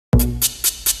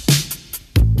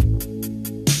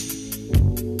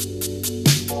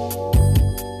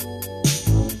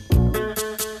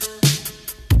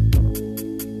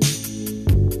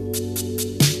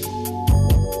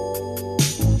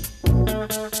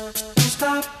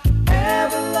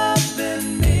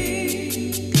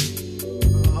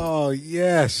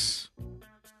Yes.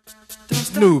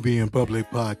 Nubian Public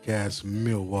Podcast,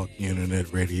 Milwaukee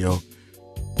Internet Radio.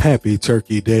 Happy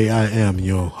Turkey Day. I am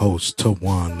your host,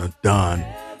 Tawan Adon.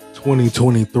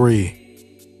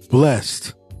 2023.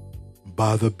 Blessed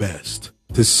by the best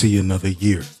to see another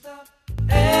year.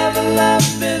 I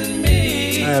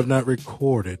have not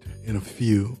recorded in a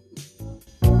few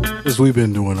because we've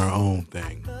been doing our own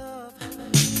thing.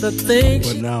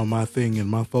 But now my thing and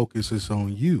my focus is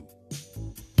on you.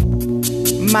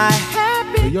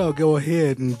 So y'all go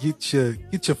ahead and get your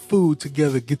food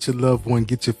together, get your loved one,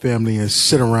 get your family, and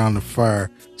sit around the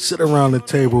fire, sit around the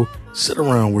table, sit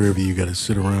around wherever you got to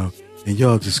sit around, and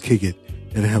y'all just kick it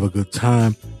and have a good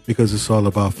time because it's all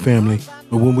about family.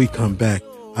 But when we come back,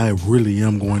 I really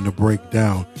am going to break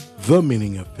down the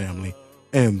meaning of family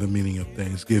and the meaning of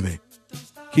Thanksgiving.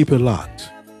 Keep it locked.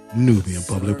 Nubian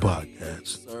Public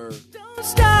Podcast. Don't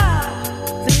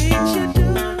stop, things you do.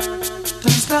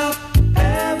 Don't stop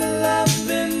ever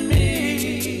loving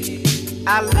me.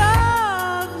 I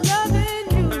love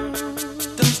loving you.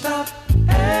 Don't stop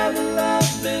ever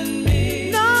loving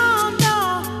me. No,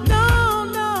 no, no,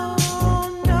 no,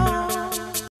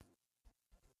 no.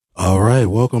 All right,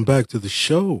 welcome back to the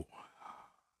show.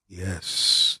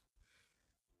 Yes.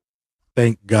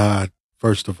 Thank God,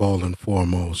 first of all and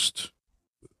foremost,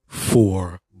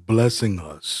 for blessing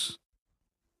us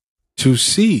to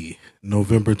see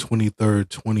November 23rd,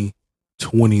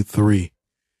 2023,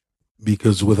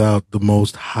 because without the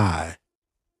Most High,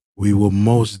 we will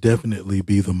most definitely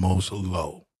be the most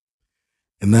low.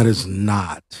 And that is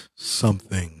not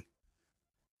something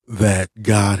that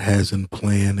God has in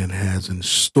plan and has in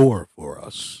store for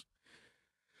us.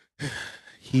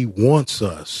 He wants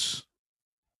us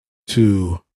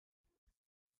to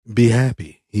be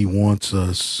happy. He wants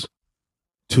us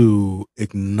to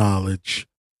acknowledge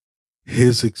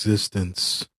his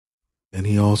existence, and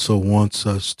he also wants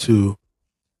us to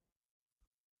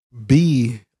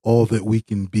be all that we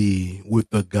can be with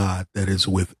the God that is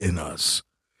within us.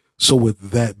 So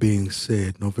with that being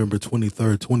said, November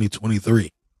 23rd,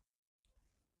 2023,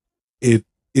 it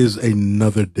is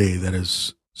another day that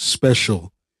is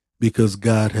special because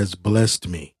God has blessed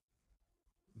me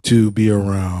to be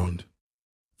around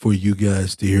for you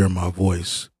guys to hear my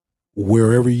voice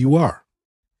wherever you are.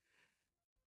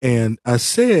 And I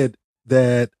said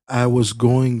that I was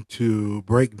going to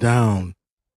break down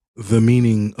the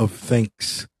meaning of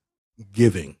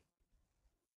Thanksgiving.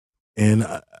 And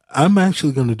I'm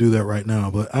actually going to do that right now,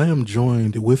 but I am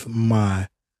joined with my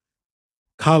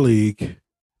colleague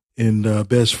and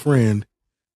best friend,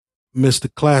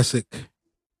 Mr. Classic.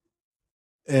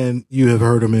 And you have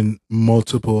heard him in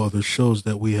multiple other shows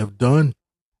that we have done.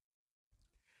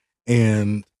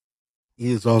 And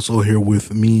he is also here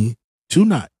with me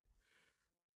tonight.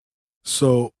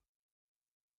 So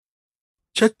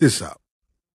check this out.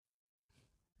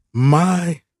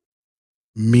 My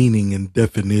meaning and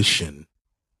definition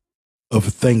of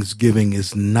Thanksgiving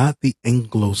is not the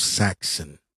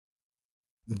Anglo-Saxon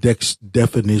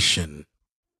definition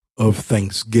of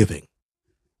Thanksgiving.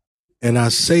 And I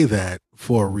say that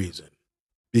for a reason,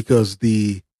 because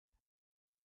the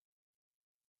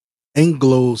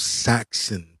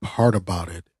Anglo-Saxon part about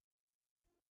it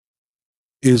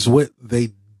is what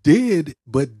they did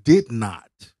but did not,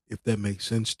 if that makes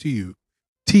sense to you,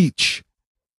 teach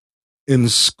in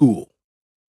school.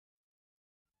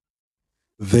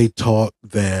 They taught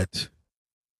that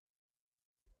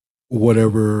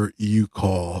whatever you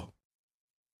call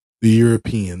the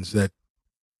Europeans that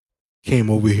came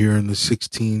over here in the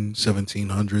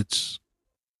 1700s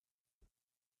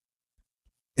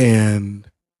and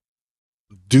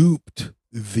duped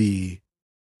the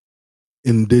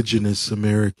indigenous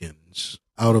Americans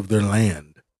out of their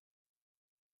land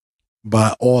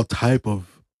by all type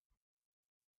of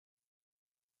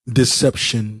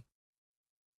deception,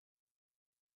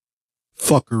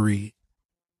 fuckery,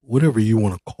 whatever you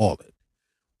want to call it.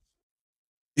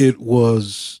 It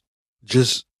was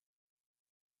just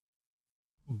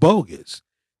bogus.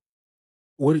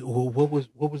 What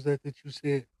was that you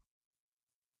said?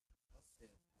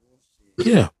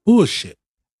 Yeah, bullshit.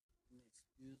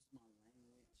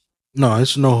 No,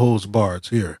 it's no holds barred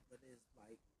here.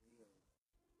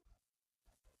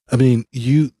 I mean,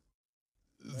 the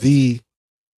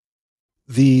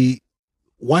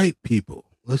white people,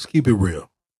 let's keep it real.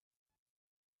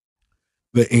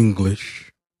 The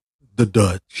English, the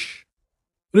Dutch,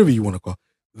 whatever you want to call it,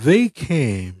 they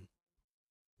came,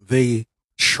 they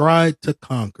tried to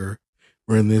conquer,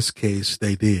 or in this case,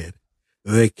 they did.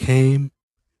 They came,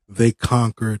 they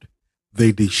conquered,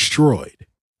 they destroyed.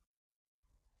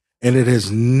 And it has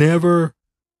never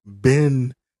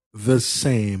been the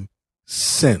same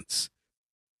sense.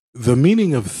 The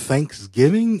meaning of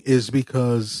Thanksgiving is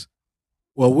because,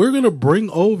 well, we're going to bring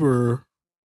over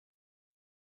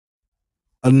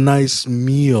a nice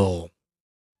meal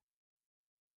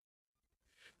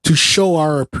to show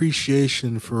our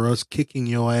appreciation for us kicking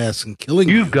your ass and killing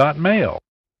you. You've got mail.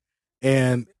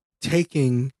 And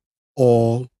taking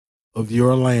all of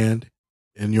your land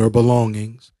and your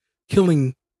belongings,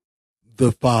 killing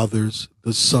the fathers,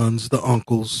 the sons, the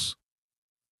uncles,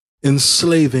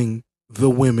 enslaving the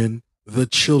women, the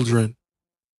children,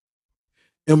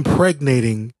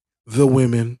 impregnating the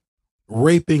women,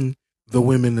 raping the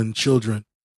women and children.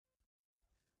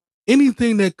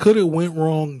 Anything that could have went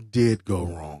wrong did go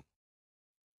wrong.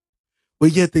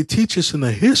 But yet they teach us in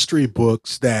the history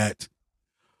books that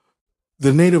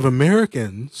the Native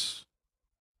Americans,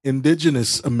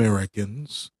 indigenous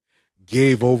Americans,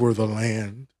 gave over the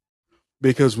land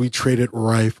because we traded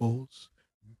rifles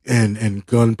and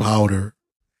gunpowder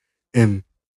and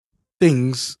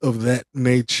things of that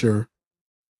nature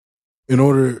in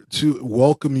order to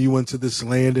welcome you into this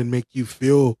land and make you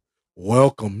feel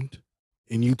welcomed.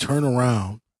 And you turn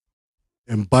around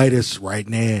and bite us right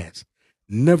in the ass.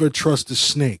 Never trust a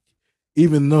snake.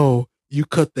 Even though you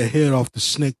cut the head off the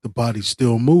snake, the body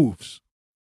still moves.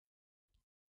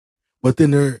 But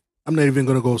then I'm not even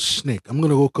going to go snake. I'm going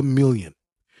to go chameleon.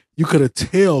 You cut a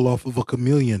tail off of a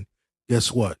chameleon.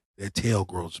 Guess what? That tail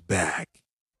grows back.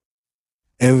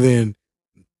 And then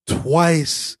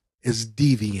twice as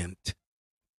deviant,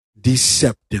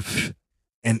 deceptive,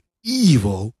 and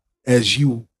evil as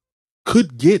you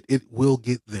could get, it will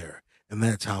get there. And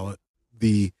that's how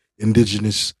the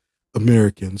indigenous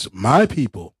Americans, my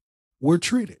people, were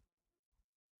treated.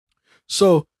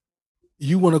 So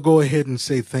you want to go ahead and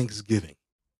say Thanksgiving.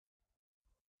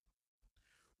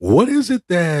 What is it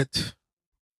that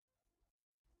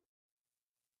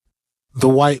the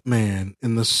white man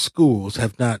in the schools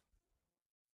have not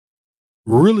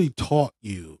really taught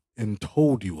you and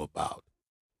told you about?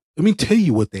 Let me tell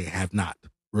you what they have not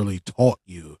really taught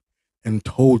you and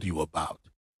told you about.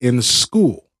 In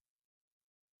school,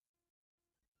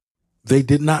 they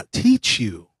did not teach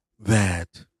you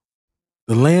that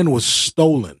the land was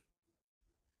stolen.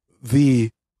 The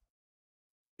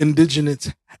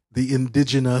indigenous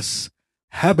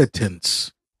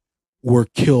habitants were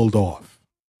killed off.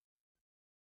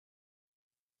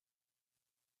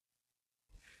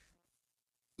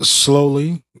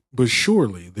 Slowly but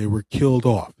surely, they were killed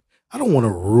off. I don't want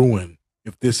to ruin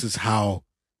if this is how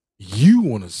you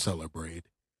want to celebrate,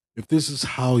 if this is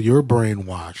how your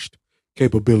brainwashed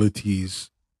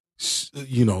capabilities,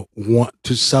 want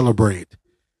to celebrate.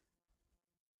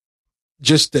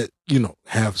 Just that,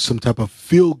 have some type of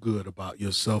feel good about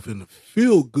yourself and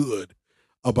feel good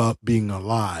about being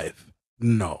alive.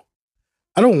 No,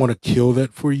 I don't want to kill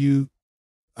that for you.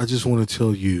 I just want to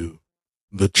tell you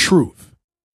the truth.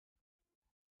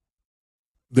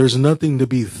 There's nothing to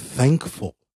be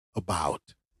thankful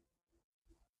about.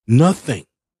 Nothing.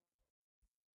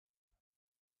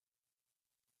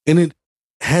 And it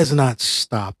has not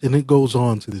stopped, and it goes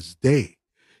on to this day,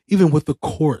 even with the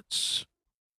courts,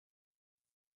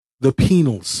 the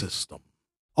penal system.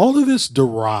 All of this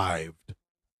derived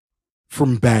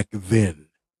from back then.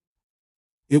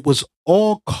 It was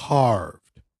all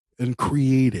carved and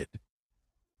created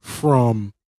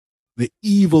from the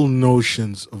evil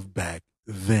notions of back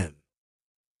then.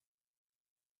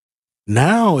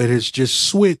 Now it has just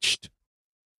switched.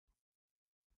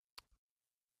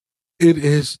 It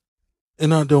is,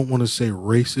 and I don't want to say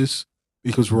racist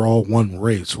because we're all one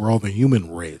race. We're all the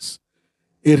human race.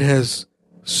 It has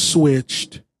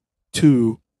switched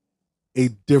to a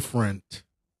different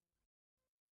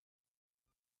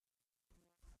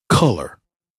color,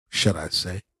 should I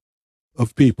say,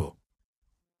 of people.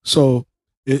 So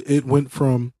it went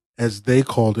from, as they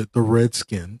called it, the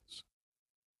Redskins,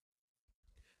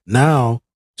 now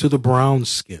to the brown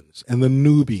skins and the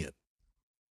Nubian.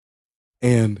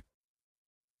 And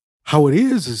how it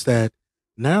is that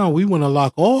now we want to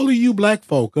lock all of you black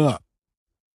folk up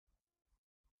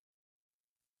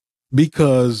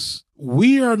because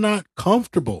we are not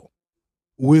comfortable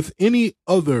with any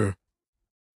other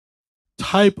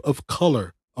type of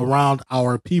color around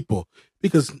our people.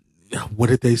 Because what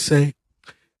did they say?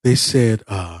 They said,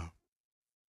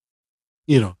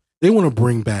 they want to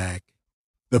bring back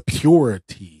the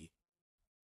purity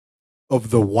of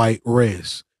the white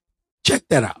race. Check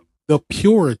that out. The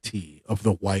purity of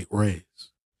the white race.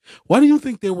 Why do you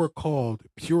think they were called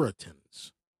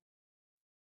Puritans?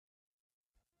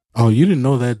 Oh, you didn't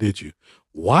know that, did you?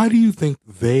 Why do you think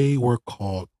they were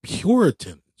called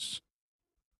Puritans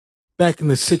back in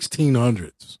the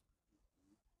 1600s?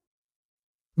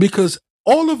 because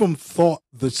all of them thought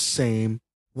the same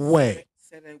way.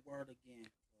 Say that word again.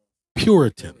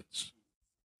 Puritans.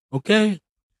 Okay?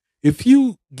 If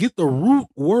you get the root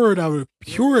word out of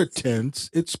Puritans,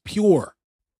 it's pure.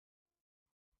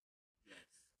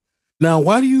 Now,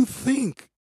 why do you think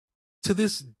to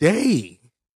this day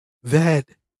that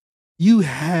you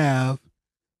have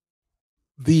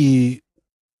the,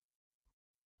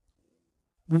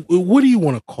 what do you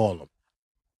want to call them?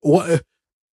 What,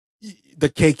 the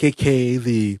KKK,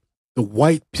 the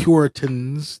white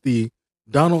Puritans, the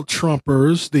Donald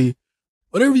Trumpers, the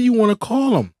whatever you want to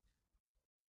call them.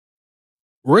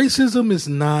 Racism is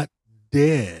not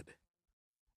dead.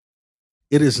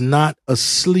 It is not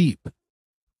asleep.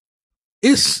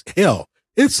 It's hell.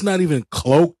 It's not even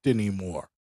cloaked anymore.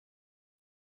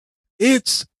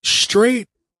 It's straight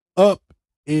up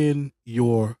in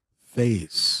your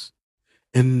face.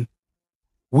 And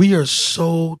we are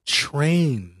so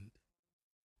trained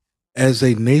as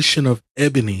a nation of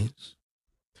ebonies,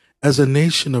 as a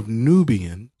nation of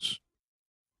Nubians.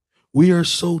 We are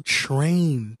so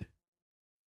trained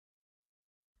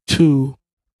to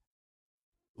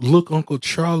look Uncle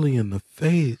Charlie in the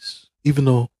face, even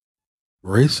though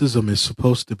racism is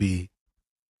supposed to be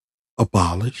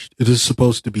abolished. It is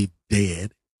supposed to be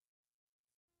dead.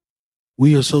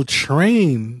 We are so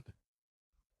trained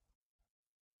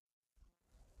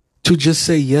to just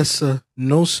say yes, sir,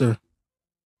 no, sir.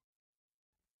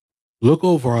 Look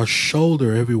over our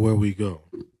shoulder everywhere we go.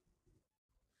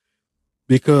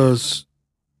 Because,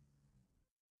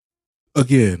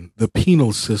 again, the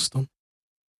penal system,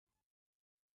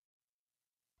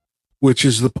 which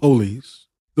is the police,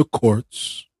 the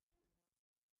courts,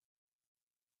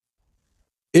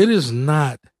 it is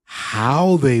not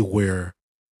how they wear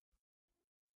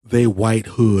their white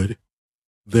hood,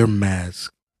 their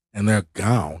mask, and their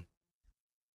gown.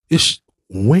 It's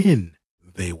when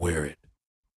they wear it.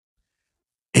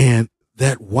 And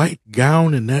that white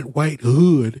gown and that white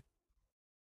hood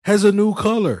has a new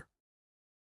color.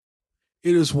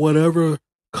 It is whatever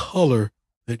color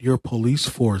that your police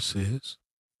force is.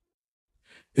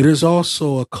 It is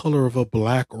also a color of a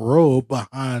black robe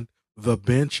behind the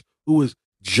bench who is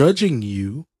judging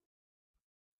you.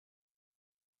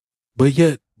 But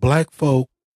yet black folk,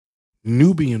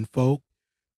 Nubian folk,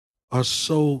 are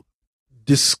so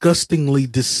disgustingly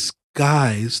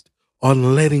disguised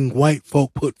on letting white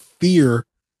folk put fear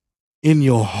in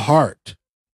your heart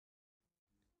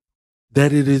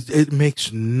that it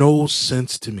makes no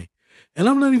sense to me. And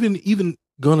I'm not even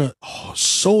gonna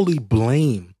solely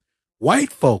blame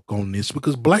white folk on this,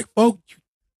 because black folk,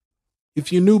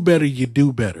 if you knew better, you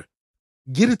do better.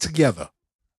 Get it together.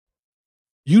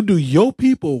 You do your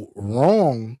people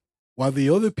wrong while the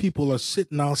other people are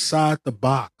sitting outside the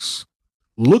box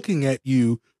looking at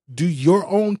you do your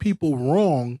own people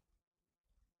wrong,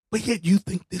 but yet you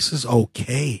think this is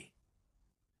okay.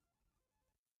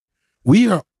 We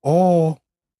are all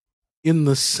in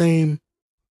the same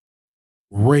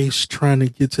race trying to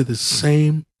get to the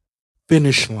same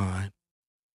finish line.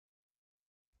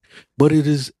 But it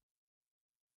is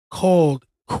called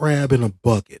crab in a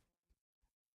bucket.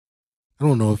 I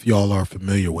don't know if y'all are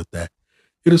familiar with that.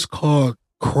 It is called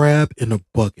crab in a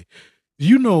bucket.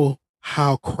 You know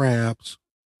how crabs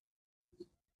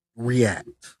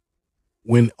react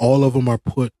when all of them are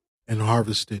put and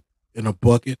harvested in a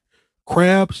bucket?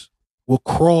 Crabs will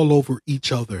crawl over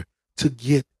each other to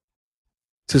get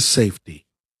to safety.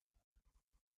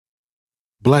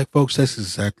 Black folks, that's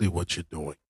exactly what you're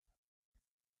doing.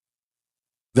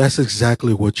 That's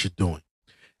exactly what you're doing.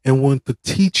 And with the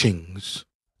teachings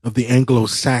of the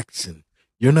Anglo-Saxon,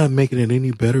 you're not making it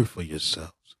any better for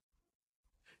yourselves.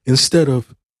 Instead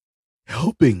of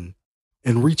helping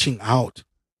and reaching out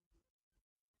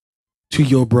to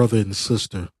your brother and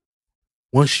sister,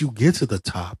 once you get to the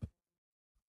top,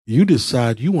 you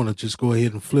decide you want to just go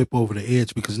ahead and flip over the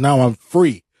edge because now I'm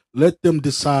free. Let them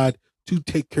decide to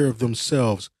take care of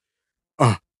themselves.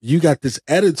 You got this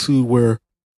attitude where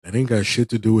that ain't got shit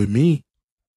to do with me.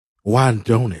 Why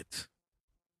don't it?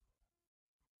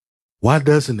 Why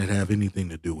doesn't it have anything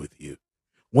to do with you?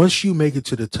 Once you make it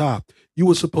to the top, you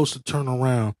were supposed to turn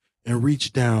around and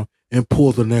reach down and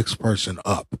pull the next person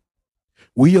up.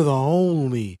 We are the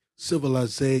only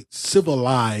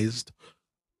civilized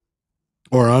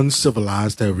or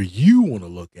uncivilized, however you want to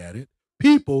look at it,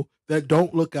 people that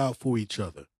don't look out for each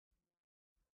other.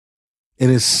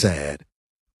 And it's sad.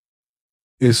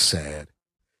 It's sad.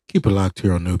 Keep it locked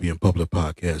here on Nubian Public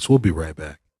Podcast. We'll be right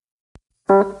back.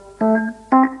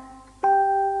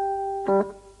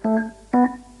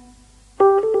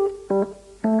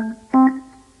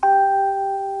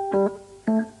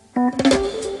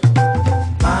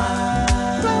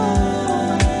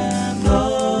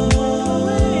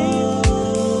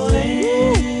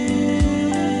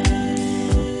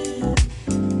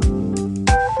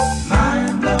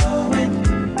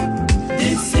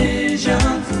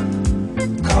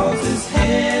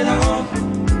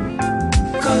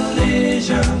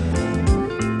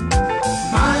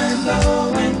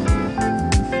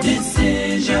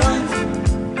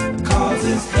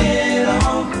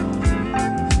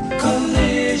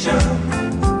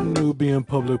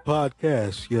 Public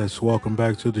Podcast. Yes, welcome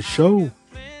back to the show.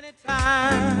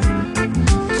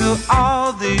 To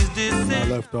all these decisions I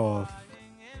left off.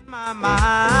 in my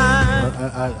mind.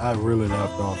 I really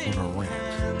left off on a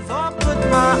rant. So I put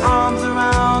my arms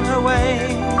around her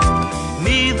waist.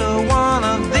 Neither one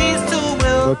of these two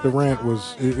will. But the rant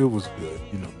was, it was good,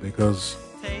 because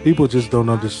people just don't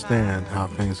understand how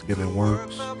Thanksgiving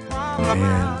works.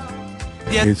 And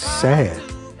it's sad.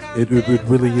 It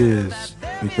really is,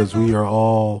 because we are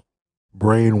all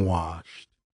brainwashed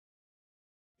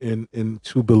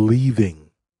into believing,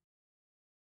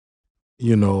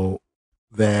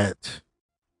 that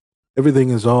everything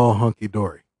is all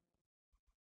hunky-dory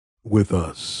with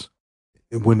us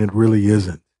when it really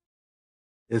isn't.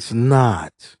 It's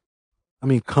not. I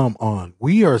mean, come on.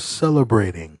 We are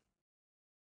celebrating,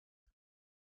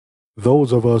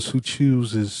 those of us who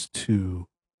chooses to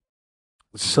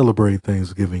celebrate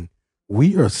Thanksgiving,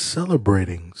 we are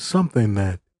celebrating something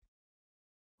that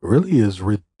really is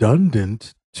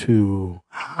redundant to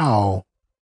how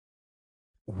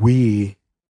we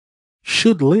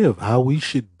should live, how we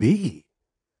should be,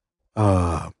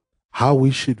 how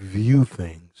we should view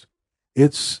things.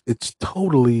 It's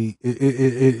totally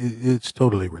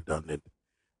redundant.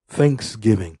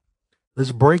 Thanksgiving.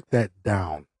 Let's break that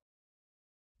down.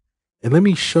 And let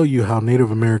me show you how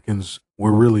Native Americans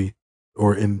were really,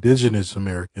 or indigenous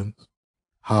Americans,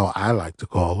 how I like to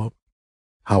call them,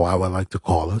 how I would like to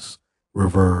call us,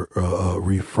 refer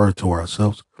to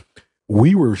ourselves.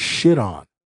 We were shit on.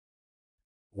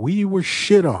 We were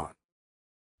shit on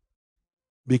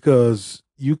because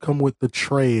you come with the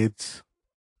trades,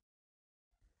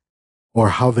 or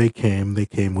how they came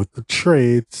with the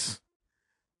trades.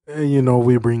 And,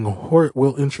 we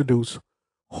we'll introduce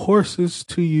horses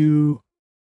to you,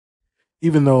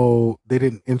 even though they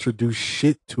didn't introduce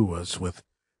shit to us with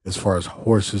as far as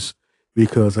horses,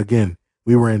 because again,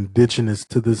 we were indigenous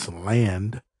to this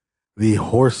land. The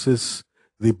horses,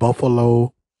 the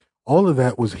buffalo, all of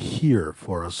that was here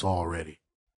for us already.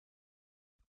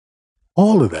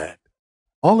 All of that,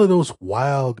 all of those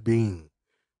wild beings,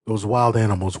 those wild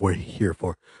animals were here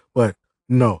for. But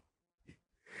no,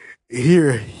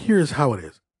 here's how it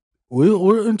is.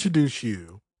 We'll introduce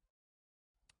you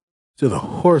to the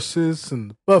horses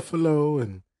and the buffalo,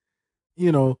 and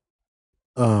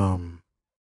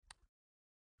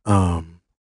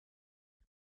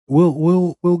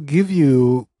we'll give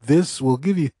you this. We'll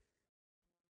give you.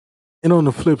 And on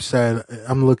the flip side,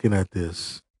 I'm looking at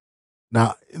this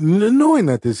now, knowing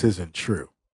that this isn't true.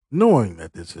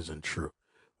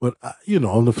 But,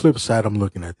 on the flip side, I'm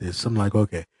looking at this. I'm like,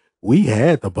 okay, we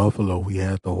had the buffalo, we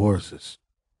had the horses.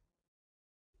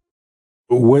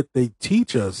 What they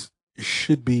teach us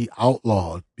should be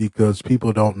outlawed, because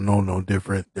people don't know no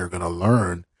different. They're going to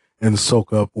learn and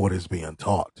soak up what is being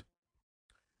taught.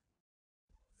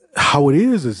 How it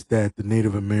is that the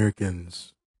Native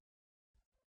Americans,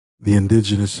 the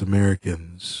indigenous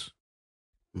Americans,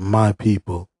 my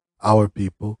people, our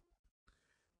people,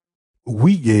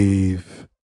 we gave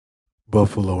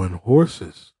buffalo and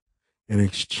horses in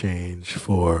exchange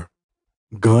for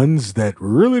guns that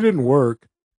really didn't work,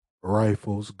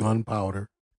 rifles, gunpowder.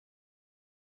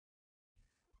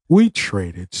 We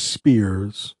traded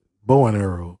spears, bow and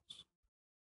arrows.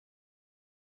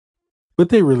 But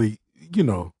they really,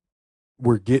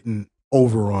 were getting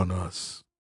over on us,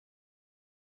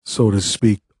 so to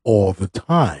speak, all the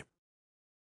time.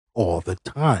 But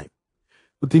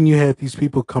then you had these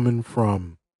people coming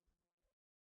from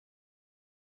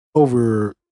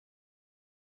overseas,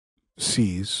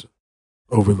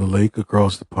 over the lake,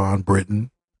 across the pond,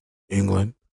 Britain,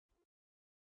 England,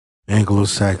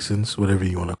 Anglo-Saxons, whatever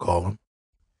you want to call them,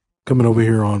 coming over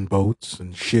here on boats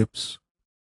and ships.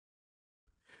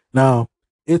 Now,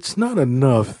 it's not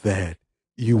enough that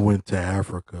you went to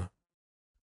Africa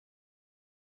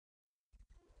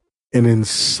and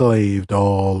enslaved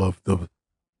all of the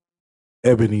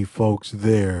ebony folks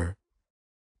there,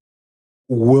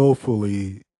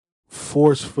 willfully,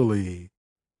 forcefully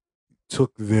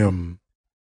took them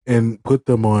and put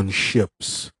them on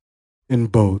ships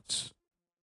and boats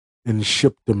and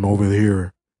shipped them over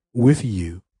here with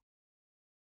you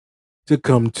to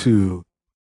come to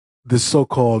the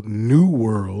so-called New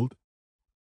World,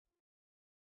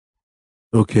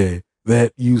 okay,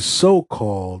 that you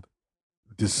so-called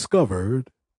discovered.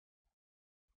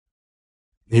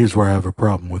 Here's where I have a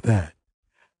problem with that.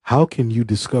 How can you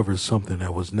discover something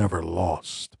that was never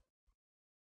lost?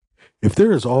 If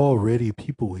there is already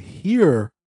people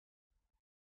here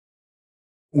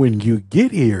when you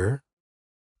get here,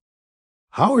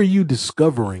 how are you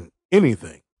discovering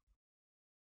anything?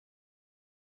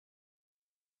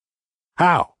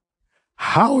 How?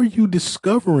 How are you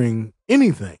discovering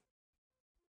anything?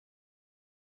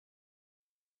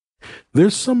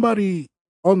 There's somebody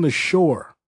on the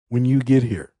shore when you get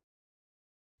here.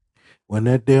 When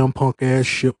that damn punk ass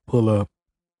ship pull up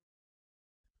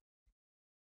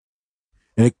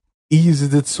and it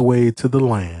eases its way to the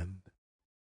land,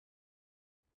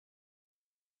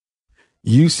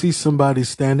 you see somebody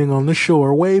standing on the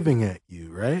shore waving at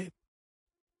you, right?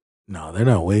 No, they're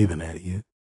not waving at you.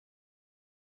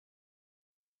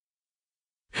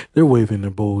 They're waving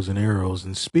their bows and arrows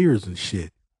and spears and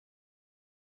shit.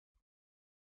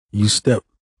 You step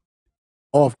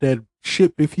off that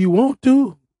ship if you want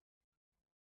to.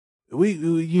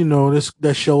 You know,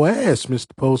 that's your ass,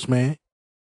 Mr. Postman.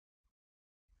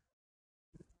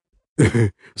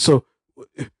 So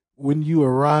when you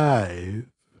arrive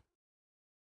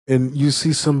and you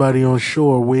see somebody on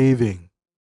shore waving,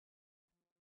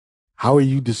 how are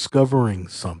you discovering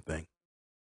something?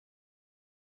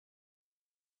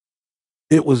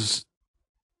 It was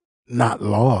not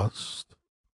lost.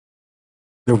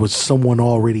 There was someone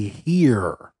already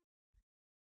here.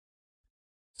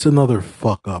 It's another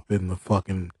fuck up in the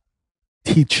fucking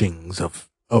teachings of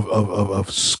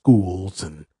schools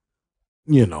and,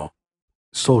 you know,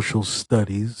 social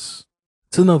studies.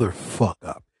 It's another fuck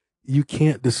up. You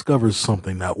can't discover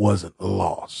something that wasn't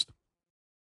lost.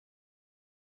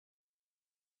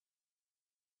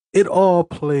 It all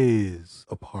plays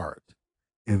a part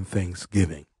in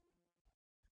Thanksgiving,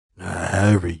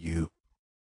 however you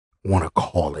want to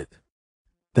call it.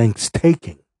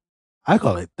 Thanks-taking. I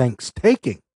call it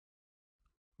thanks-taking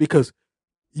because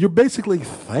you're basically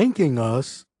thanking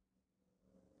us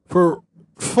for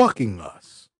fucking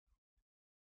us.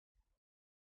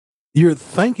 You're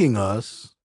thanking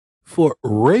us for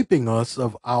raping us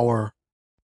of our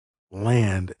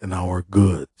land and our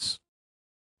goods.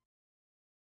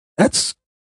 That's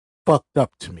fucked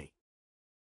up to me.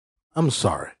 I'm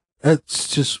sorry. That's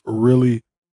just really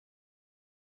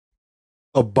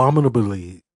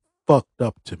abominably fucked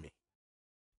up to me.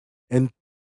 And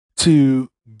to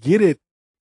get it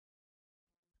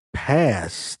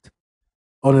passed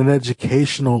on an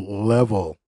educational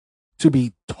level, to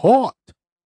be taught,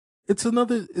 it's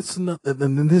another,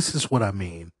 and this is what I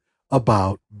mean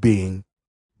about being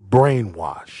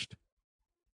brainwashed.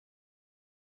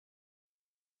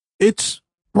 It's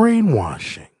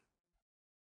brainwashing.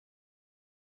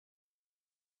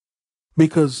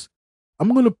 Because I'm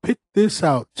going to pick this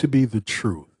out to be the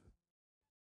truth.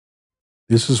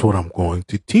 This is what I'm going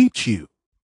to teach you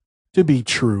to be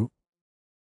true.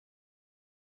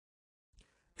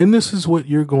 And this is what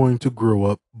you're going to grow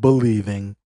up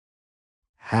believing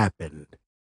happened.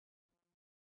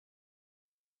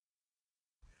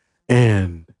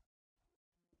 And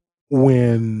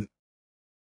when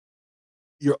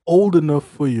you're old enough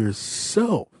for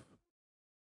yourself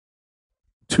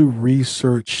to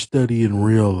research, study, and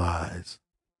realize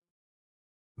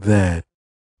that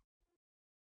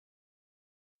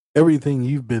everything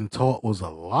you've been taught was a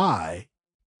lie,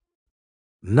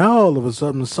 now all of a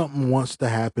sudden something wants to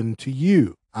happen to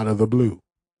you out of the blue.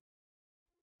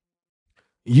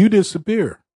 You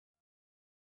disappear.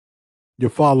 Your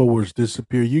followers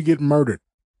disappear. You get murdered.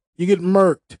 You get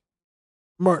murked.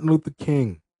 Martin Luther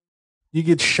King. You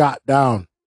get shot down.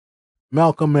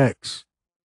 Malcolm X.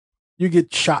 You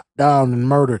get shot down and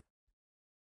murdered.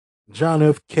 John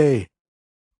F. K.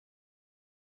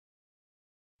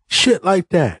 Shit like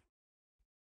that.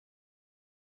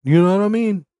 You know what I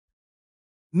mean?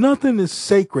 Nothing is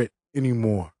sacred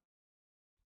anymore.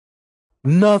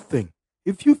 Nothing.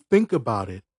 If you think about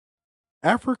it,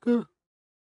 Africa,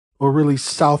 or really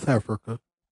South Africa,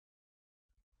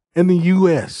 and the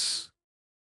U.S.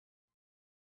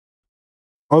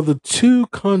 are the two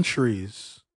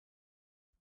countries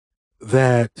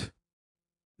that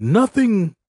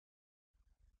nothing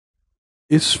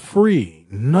is free,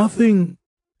 nothing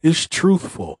is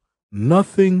truthful,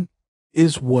 nothing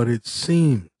is what it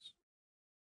seems.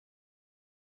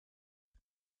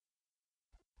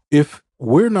 If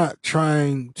we're not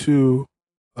trying to,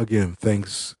 again,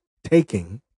 thanks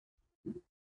taking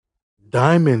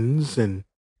diamonds and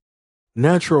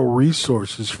natural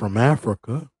resources from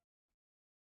Africa,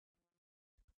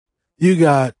 you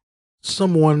got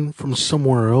someone from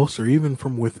somewhere else or even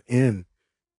from within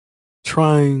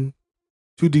trying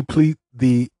to deplete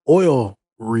the oil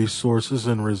resources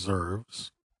and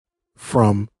reserves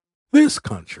from this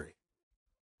country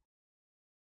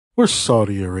or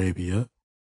Saudi Arabia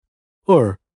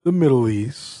or the Middle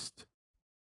East.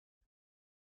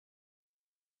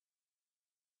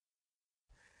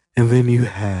 And then you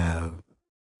have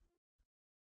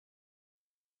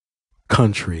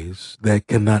countries that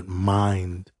cannot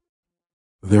mind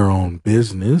their own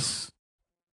business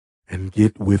and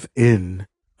get within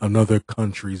another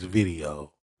country's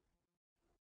video.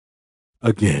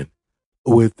 Again,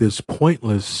 with this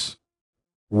pointless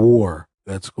war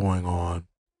that's going on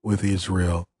with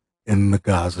Israel in the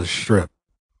Gaza Strip.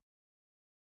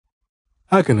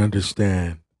 I can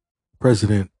understand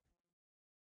President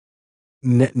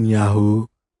Netanyahu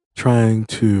trying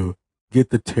to get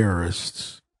the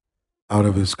terrorists out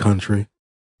of his country.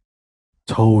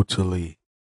 Totally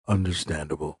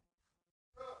understandable.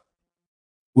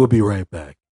 We'll be right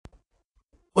back.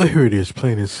 Well, here it is,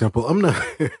 plain and simple. I'm not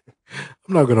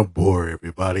gonna bore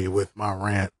everybody with my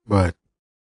rant, but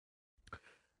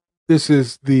this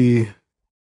is the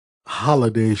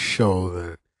holiday show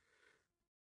that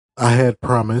I had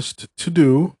promised to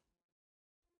do,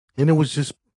 and it was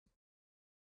just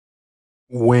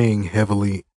weighing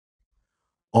heavily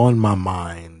on my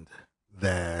mind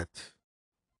that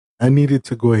I needed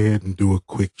to go ahead and do a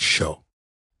quick show.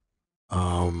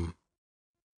 I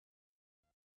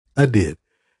did.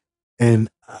 And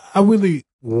I really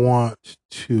want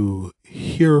to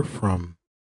hear from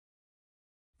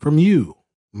you,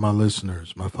 my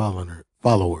listeners, my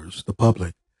followers, the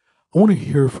public. I want to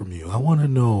hear from you. I want to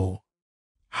know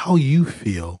how you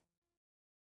feel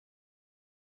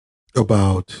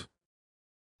about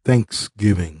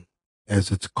Thanksgiving, as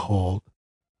it's called.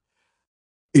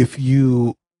 If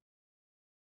you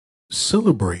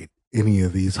celebrate any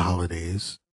of these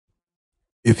holidays,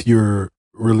 if your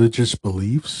religious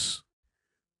beliefs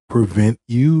prevent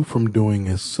you from doing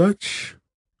as such,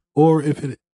 or if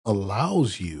it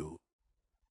allows you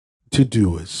to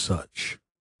do as such.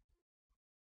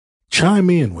 Chime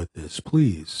in with this,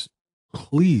 please.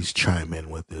 Please chime in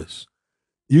with this.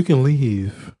 You can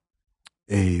leave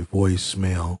a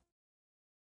voicemail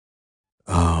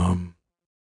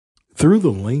through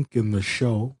the link in the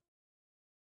show.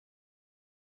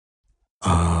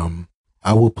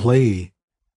 I will play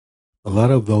a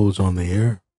lot of those on the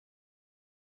air.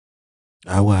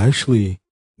 I will actually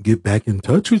get back in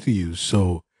touch with you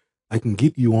so I can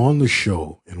get you on the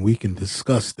show and we can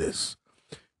discuss this,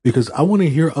 because I want to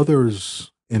hear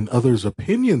others'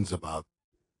 opinions about,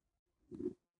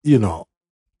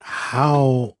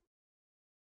 how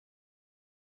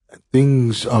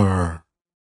things are,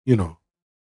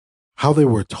 how they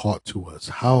were taught to us,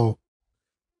 how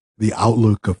the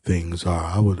outlook of things are.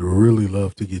 I would really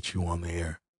love to get you on the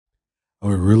air. I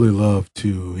would really love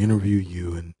to interview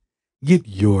you and get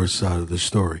your side of the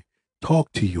story,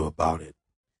 talk to you about it.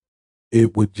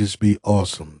 It would just be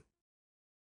awesome.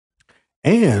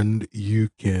 And you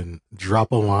can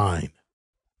drop a line,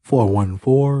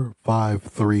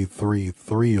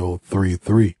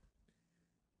 414-533-3033.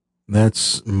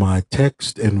 That's my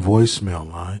text and voicemail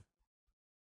line.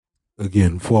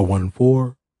 Again,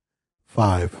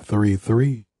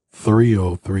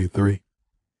 414-533-3033.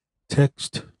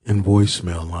 Text and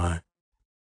voicemail line.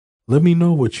 Let me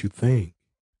know what you think.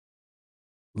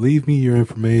 Leave me your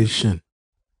information.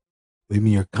 Leave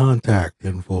me your contact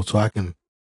info so I can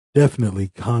definitely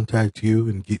contact you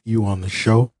and get you on the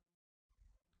show.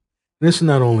 And it's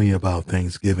not only about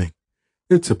Thanksgiving.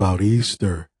 It's about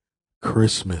Easter,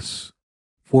 Christmas,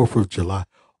 4th of July,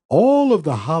 all of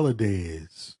the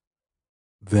holidays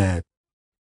that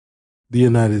the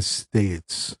United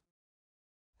States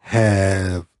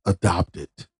have adopted.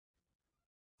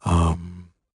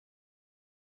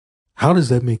 How does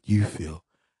that make you feel?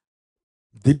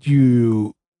 Did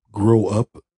you grow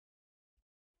up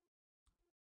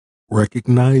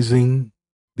recognizing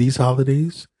these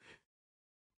holidays,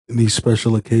 these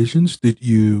special occasions? Did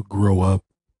you grow up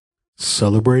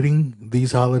celebrating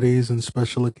these holidays and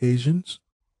special occasions?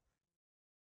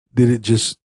 Did it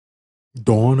just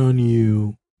dawn on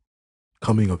you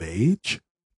coming of age?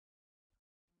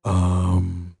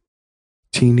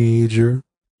 Teenager,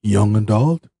 young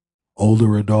adult,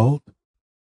 older adult?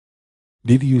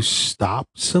 Did you stop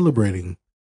celebrating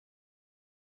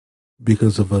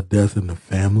because of a death in the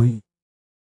family?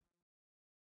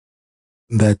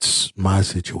 That's my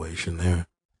situation there.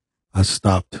 I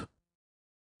stopped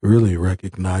really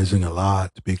recognizing a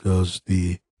lot because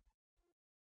the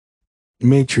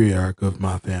matriarch of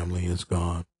my family is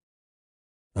gone.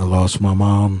 I lost my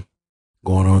mom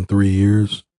going on 3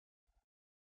 years,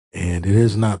 and it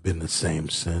has not been the same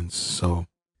since. So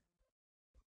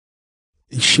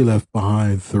she left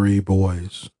behind 3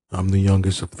 boys. I'm the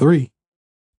youngest of 3.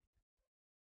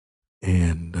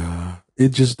 And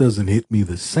it just doesn't hit me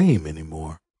the same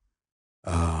anymore.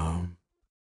 I'm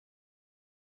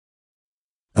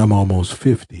almost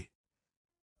 50.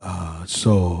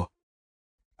 So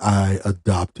I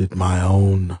adopted my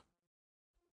own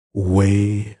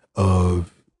way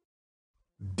of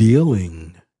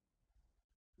dealing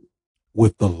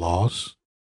with the loss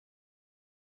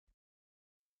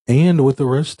and with the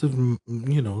rest of,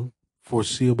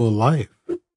 foreseeable life.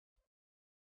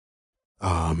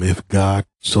 If God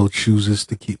so chooses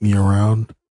to keep me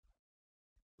around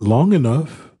long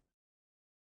enough,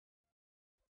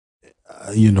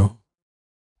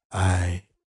 I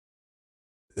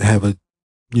have a,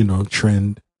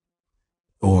 trend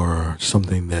or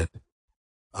something that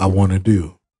I want to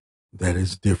do that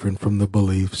is different from the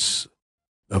beliefs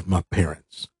of my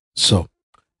parents. So,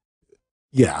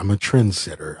 yeah, I'm a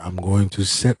trendsetter. I'm going to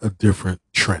set a different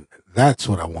trend. That's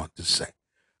what I want to say.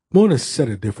 I'm going to set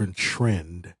a different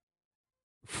trend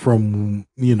from,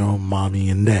 mommy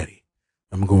and daddy.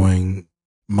 I'm going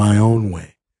my own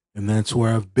way. And that's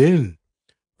where I've been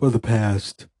for the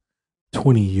past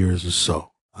 20 years or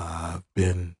so. I've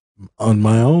been on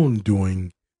my own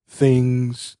doing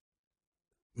things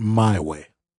my way.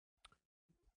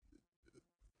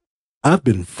 I've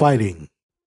been fighting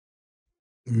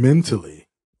mentally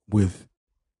with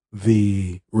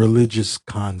the religious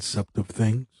concept of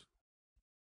things,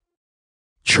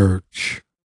 church,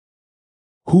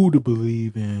 who to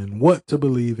believe in, what to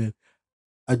believe in.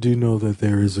 I do know that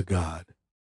there is a God.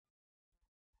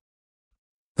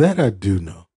 That I do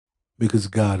know, because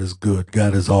God is good.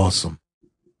 God is awesome.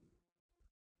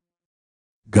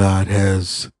 God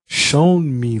has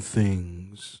shown me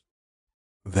things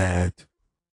that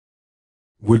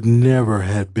would never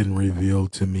have been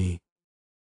revealed to me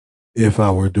if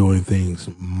I were doing things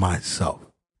myself.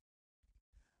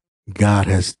 God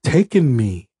has taken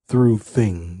me through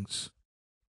things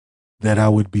that I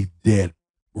would be dead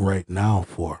right now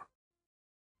for.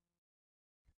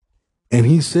 And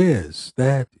he says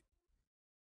that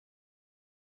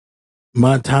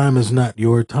my time is not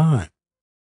your time.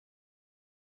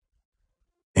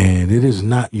 And it is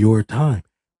not your time.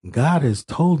 God has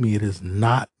told me it is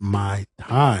not my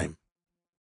time.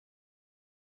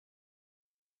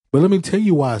 But let me tell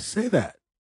you why I say that.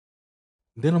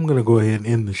 Then I'm going to go ahead and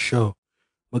end the show.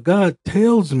 But God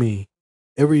tells me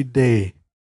every day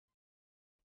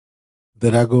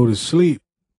that I go to sleep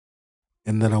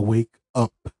and that I wake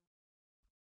up.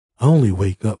 I only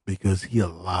wake up because he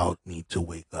allowed me to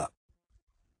wake up.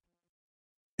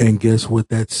 And guess what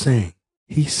that's saying?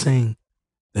 He's saying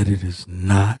that it is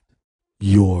not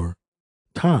your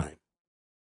time.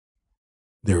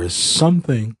 There is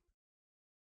something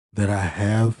that I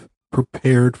have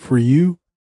prepared for you.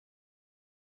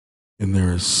 And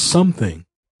there is something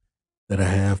that I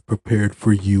have prepared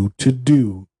for you to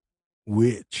do,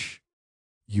 which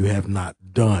you have not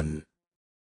done.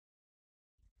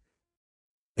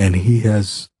 And he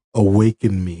has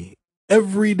awakened me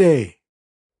every day,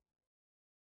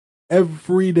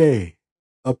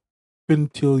 up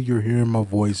until you're hearing my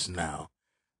voice now.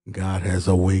 God has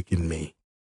awakened me.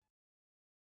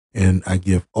 And I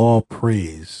give all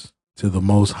praise to the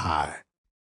Most High,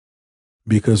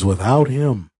 because without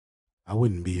him, I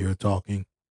wouldn't be here talking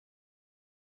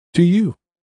to you.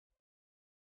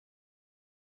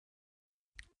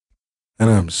 And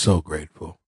I'm so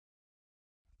grateful.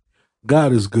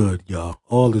 God is good, y'all,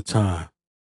 all the time.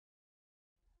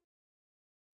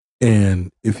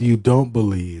 And if you don't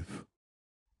believe,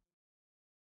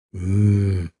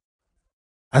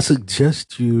 I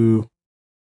suggest you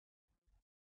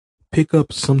pick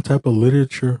up some type of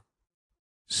literature,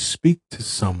 speak to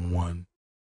someone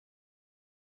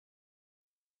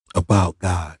about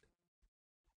God.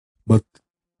 But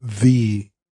the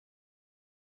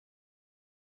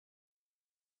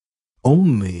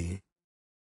only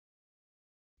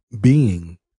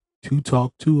being to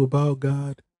talk to about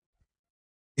God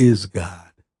is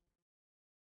God.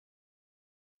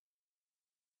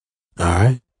 All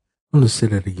right? I'm going to say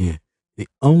that again. The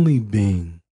only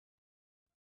being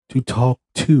to talk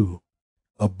to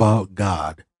about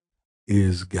God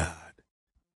is God.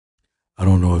 I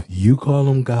don't know if you call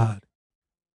him God,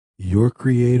 your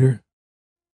creator,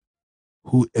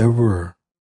 whoever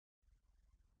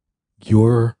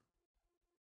your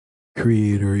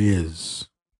creator is.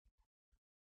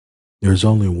 There's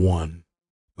only one,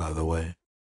 by the way.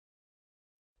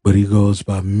 But he goes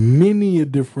by many a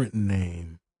different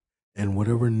name. And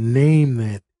whatever name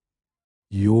that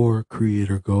your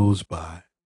creator goes by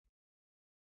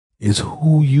is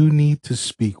who you need to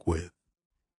speak with.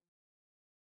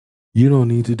 You don't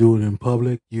need to do it in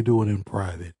public. You do it in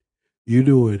private. You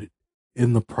do it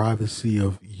in the privacy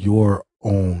of your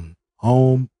own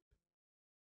home,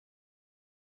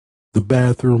 the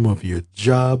bathroom of your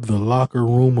job, the locker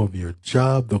room of your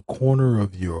job, the corner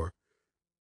of your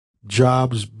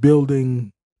job's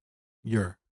building,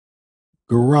 your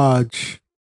garage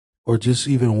or just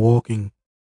even walking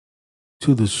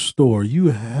to the store,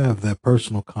 you have that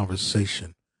personal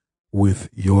conversation with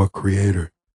your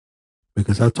creator.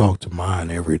 Because I talk to mine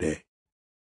every day.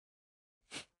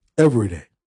 Every day.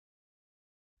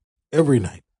 Every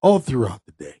night. All throughout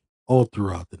the day. All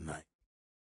throughout the night.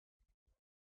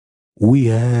 We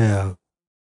have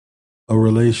a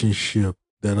relationship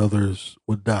that others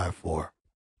would die for.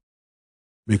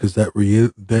 Because that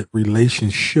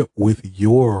relationship with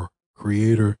your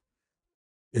creator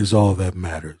is all that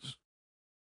matters.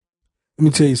 Let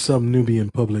me tell you something, Nubian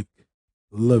public.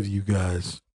 Love you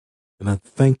guys. And I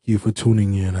thank you for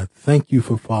tuning in. I thank you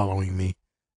for following me.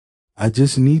 I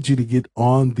just need you to get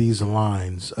on these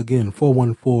lines. Again,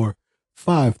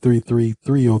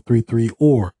 414-533-3033,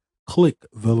 or click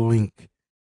the link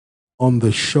on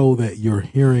the show that you're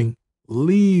hearing.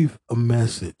 Leave a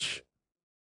message.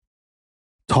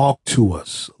 Talk to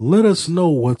us. Let us know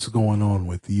what's going on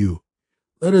with you.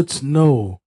 Let us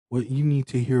know what you need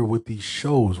to hear with these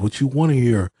shows, what you want to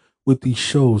hear with these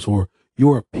shows, or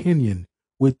your opinion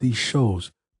with these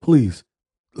shows. Please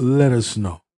let us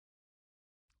know.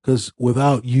 Because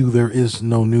without you, there is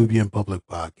no Nubian Public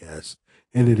Podcast.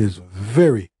 And it is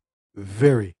very,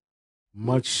 very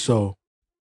much so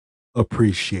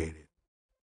appreciated.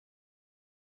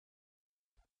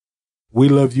 We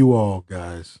love you all,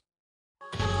 guys.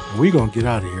 We're going to get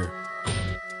out of here.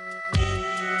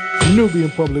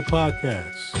 Nubian Public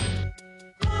Podcast.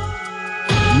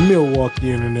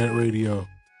 Milwaukee Internet Radio.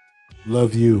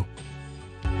 Love you.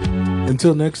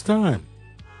 Until next time,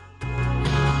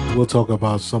 we'll talk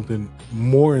about something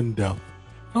more in depth.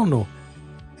 I don't know.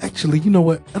 Actually, you know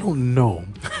what? I don't know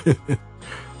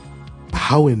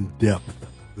how in depth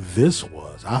this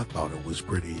was. I thought it was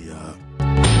pretty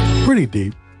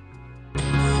deep.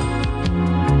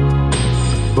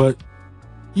 But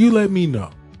you let me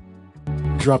know.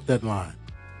 Drop that line.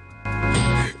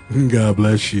 God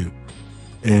bless you.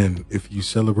 And if you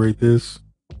celebrate this,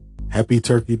 happy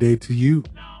Turkey Day to you.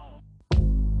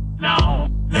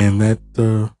 And that,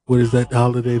 what is that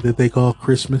holiday that they call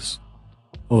Christmas?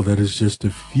 Oh, that is just a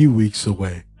few weeks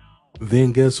away.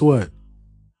 Then guess what?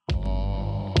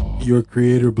 Your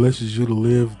creator blesses you to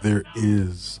live. There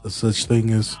is a such thing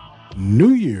as New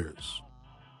Year's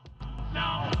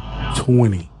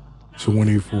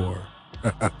 2024.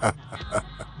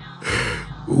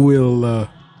 We'll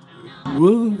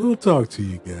talk to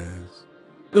you guys.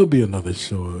 There'll be another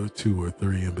show or 2 or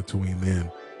 3 in between then.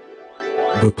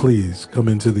 But please come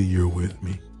into the year with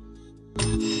me.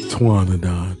 Twan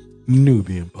Adon,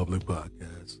 Nubian Public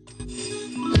Podcast.